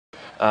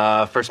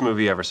First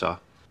movie you ever saw?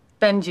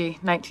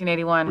 Benji,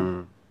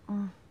 1981.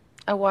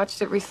 I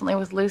watched it recently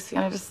with Lucy,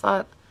 and I just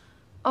thought,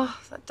 oh,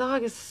 that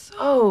dog is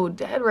so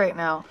dead right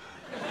now.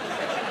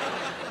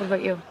 What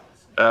about you?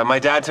 My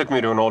dad took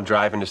me to an old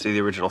drive-in to see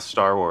the original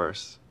Star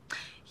Wars.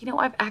 You know,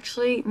 I've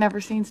actually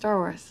never seen Star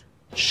Wars.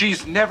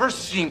 She's never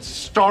seen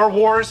Star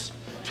Wars?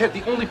 Ted,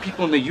 the only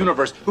people in the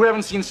universe who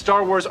haven't seen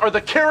Star Wars are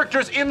the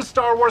characters in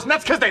Star Wars, and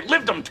that's because they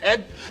lived them,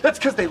 Ted. That's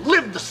because they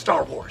lived the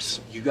Star Wars.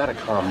 You gotta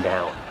calm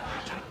down.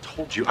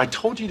 I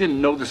told you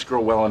didn't know this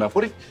girl well enough.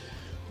 What if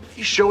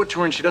you show it to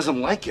her and she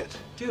doesn't like it?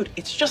 Dude,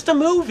 it's just a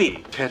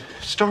movie. Ted,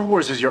 Star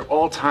Wars is your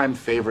all-time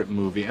favorite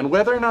movie, and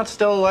whether or not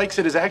Stella likes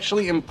it is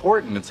actually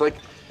important. It's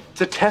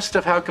a test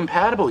of how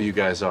compatible you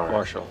guys are.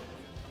 Marshall,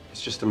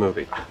 it's just a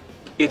movie.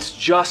 It's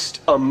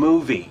just a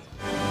movie.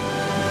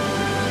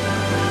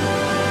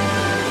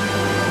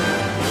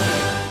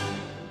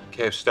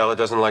 Okay, if Stella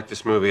doesn't like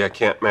this movie, I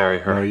can't marry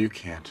her. No, you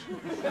can't.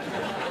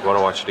 You want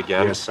to watch it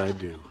again? Yes, I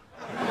do.